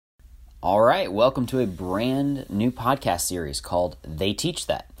All right, welcome to a brand new podcast series called They Teach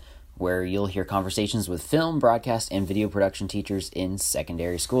That, where you'll hear conversations with film, broadcast, and video production teachers in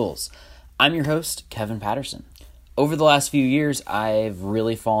secondary schools. I'm your host, Kevin Patterson. Over the last few years, I've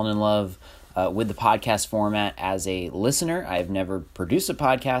really fallen in love with the podcast format as a listener. I've never produced a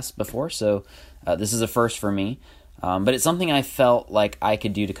podcast before, so this is a first for me. But it's something I felt like I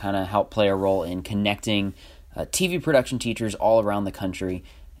could do to kind of help play a role in connecting TV production teachers all around the country,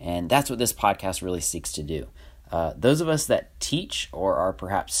 and that's what this podcast really seeks to do. Those of us that teach or are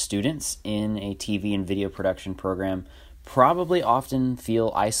perhaps students in a TV and video production program probably often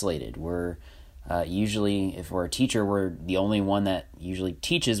feel isolated. We're usually, if we're a teacher, we're the only one that usually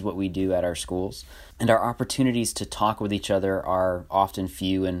teaches what we do at our schools, and our opportunities to talk with each other are often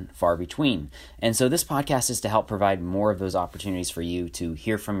few and far between. And so this podcast is to help provide more of those opportunities for you to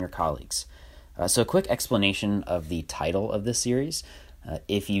hear from your colleagues. So a quick explanation of the title of this series.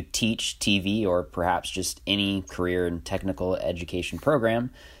 If you teach TV or perhaps just any career and technical education program,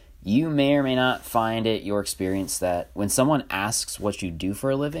 you may or may not find it your experience that when someone asks what you do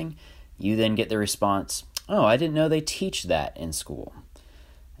for a living, you then get the response, "Oh, I didn't know they teach that in school."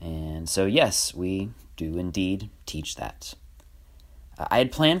 And so yes, we do indeed teach that. I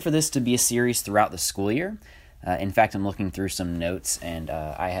had planned for this to be a series throughout the school year. In fact, I'm looking through some notes, and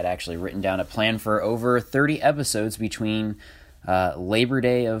I had actually written down a plan for over 30 episodes between Labor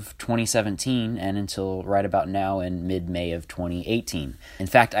Day of 2017 and until right about now in mid-May of 2018. In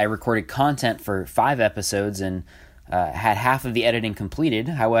fact, I recorded content for 5 episodes and had half of the editing completed.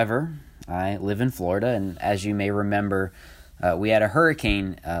 However, I live in Florida, and as you may remember, we had a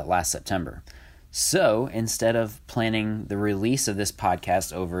hurricane last September. So instead of planning the release of this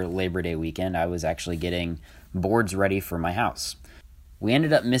podcast over Labor Day weekend, I was actually getting boards ready for my house. We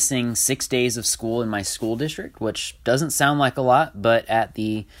ended up missing 6 days of school in my school district, which doesn't sound like a lot, but at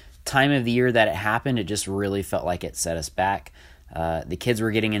the time of the year that it happened, it just really felt like it set us back. The kids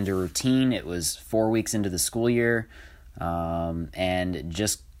were getting into routine. It was 4 weeks into the school year, and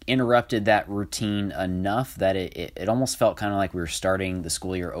just interrupted that routine enough that it almost felt kind of like we were starting the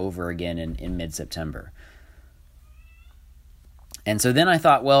school year over again in mid-September. And so then I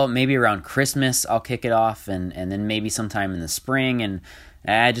thought, well, maybe around Christmas I'll kick it off, and then maybe sometime in the spring, and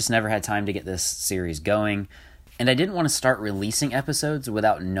I just never had time to get this series going. And I didn't want to start releasing episodes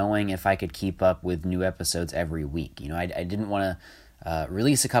without knowing if I could keep up with new episodes every week. You know, I didn't want to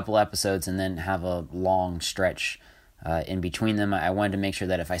release a couple episodes and then have a long stretch in between them. I wanted to make sure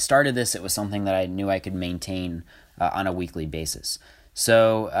that if I started this, it was something that I knew I could maintain on a weekly basis.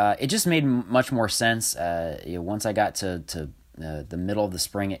 So it just made much more sense. Once I got to the middle of the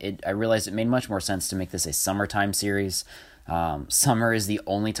spring, I realized it made much more sense to make this a summertime series. Summer is the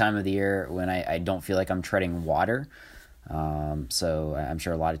only time of the year when I don't feel like I'm treading water. So I'm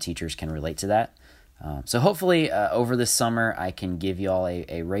sure a lot of teachers can relate to that. So hopefully over this summer, I can give you all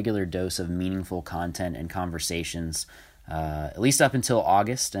a regular dose of meaningful content and conversations, at least up until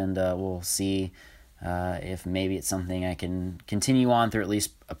August, and we'll see if maybe it's something I can continue on through at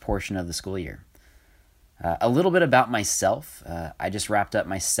least a portion of the school year. A little bit about myself. I just wrapped up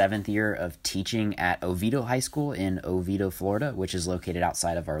my 7th year of teaching at Oviedo High School in Oviedo, Florida, which is located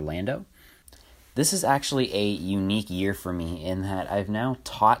outside of Orlando. This is actually a unique year for me in that I've now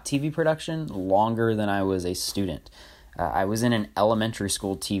taught TV production longer than I was a student. I was in an elementary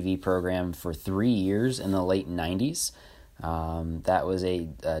school TV program for 3 years in the late 90s. That was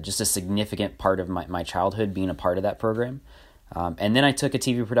just a significant part of my childhood, being a part of that program. And then I took a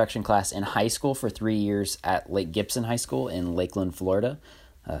TV production class in high school for 3 years at Lake Gibson High School in Lakeland, Florida.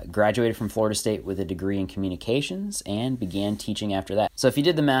 Graduated from Florida State with a degree in communications and began teaching after that. So if you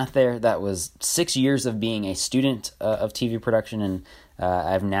did the math there, that was 6 years of being a student of TV production, and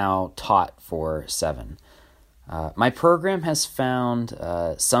I've now taught for 7. My program has found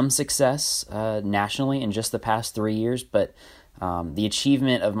some success nationally in just the past 3 years, but the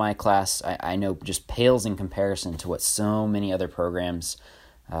achievement of my class, I know, just pales in comparison to what so many other programs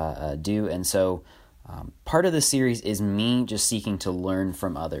do. And so part of the series is me just seeking to learn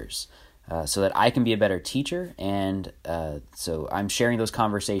from others so that I can be a better teacher. And so I'm sharing those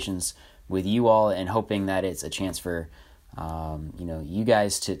conversations with you all and hoping that it's a chance for you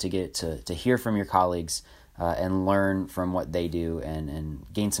guys to get to hear from your colleagues and learn from what they do and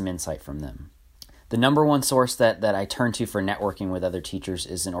gain some insight from them. The number one source that I turn to for networking with other teachers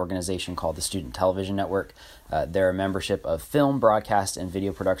is an organization called the Student Television Network. They're a membership of film, broadcast, and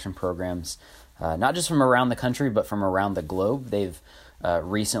video production programs, not just from around the country, but from around the globe. They've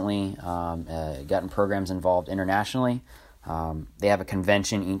recently gotten programs involved internationally. They have a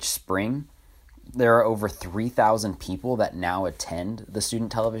convention each spring There are over 3,000 people that now attend the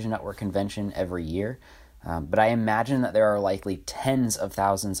Student Television Network convention every year, but I imagine that there are likely tens of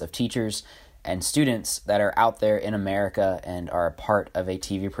thousands of teachers and students that are out there in America and are a part of a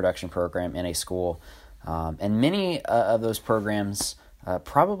TV production program in a school. And many of those programs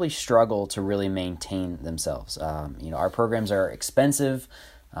probably struggle to really maintain themselves. Our programs are expensive.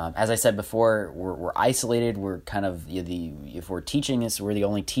 As I said before, we're isolated. We're kind of if we're teaching this, we're the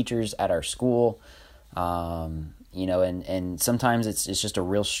only teachers at our school. And sometimes it's just a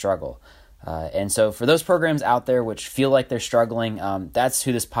real struggle. And so for those programs out there which feel like they're struggling, that's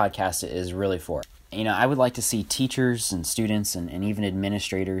who this podcast is really for. I would like to see teachers and students and even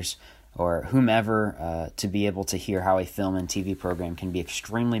administrators or whomever to be able to hear how a film and TV program can be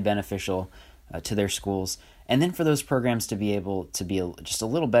extremely beneficial to their schools. And then for those programs to be able to be just a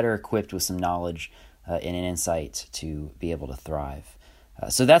little better equipped with some knowledge and an insight to be able to thrive.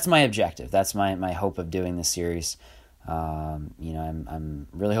 So that's my objective. That's my hope of doing this series. I'm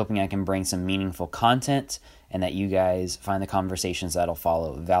really hoping I can bring some meaningful content and that you guys find the conversations that'll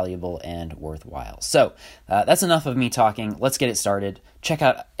follow valuable and worthwhile. So that's enough of me talking. Let's get it started. Check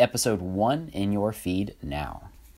out episode 1 in your feed now.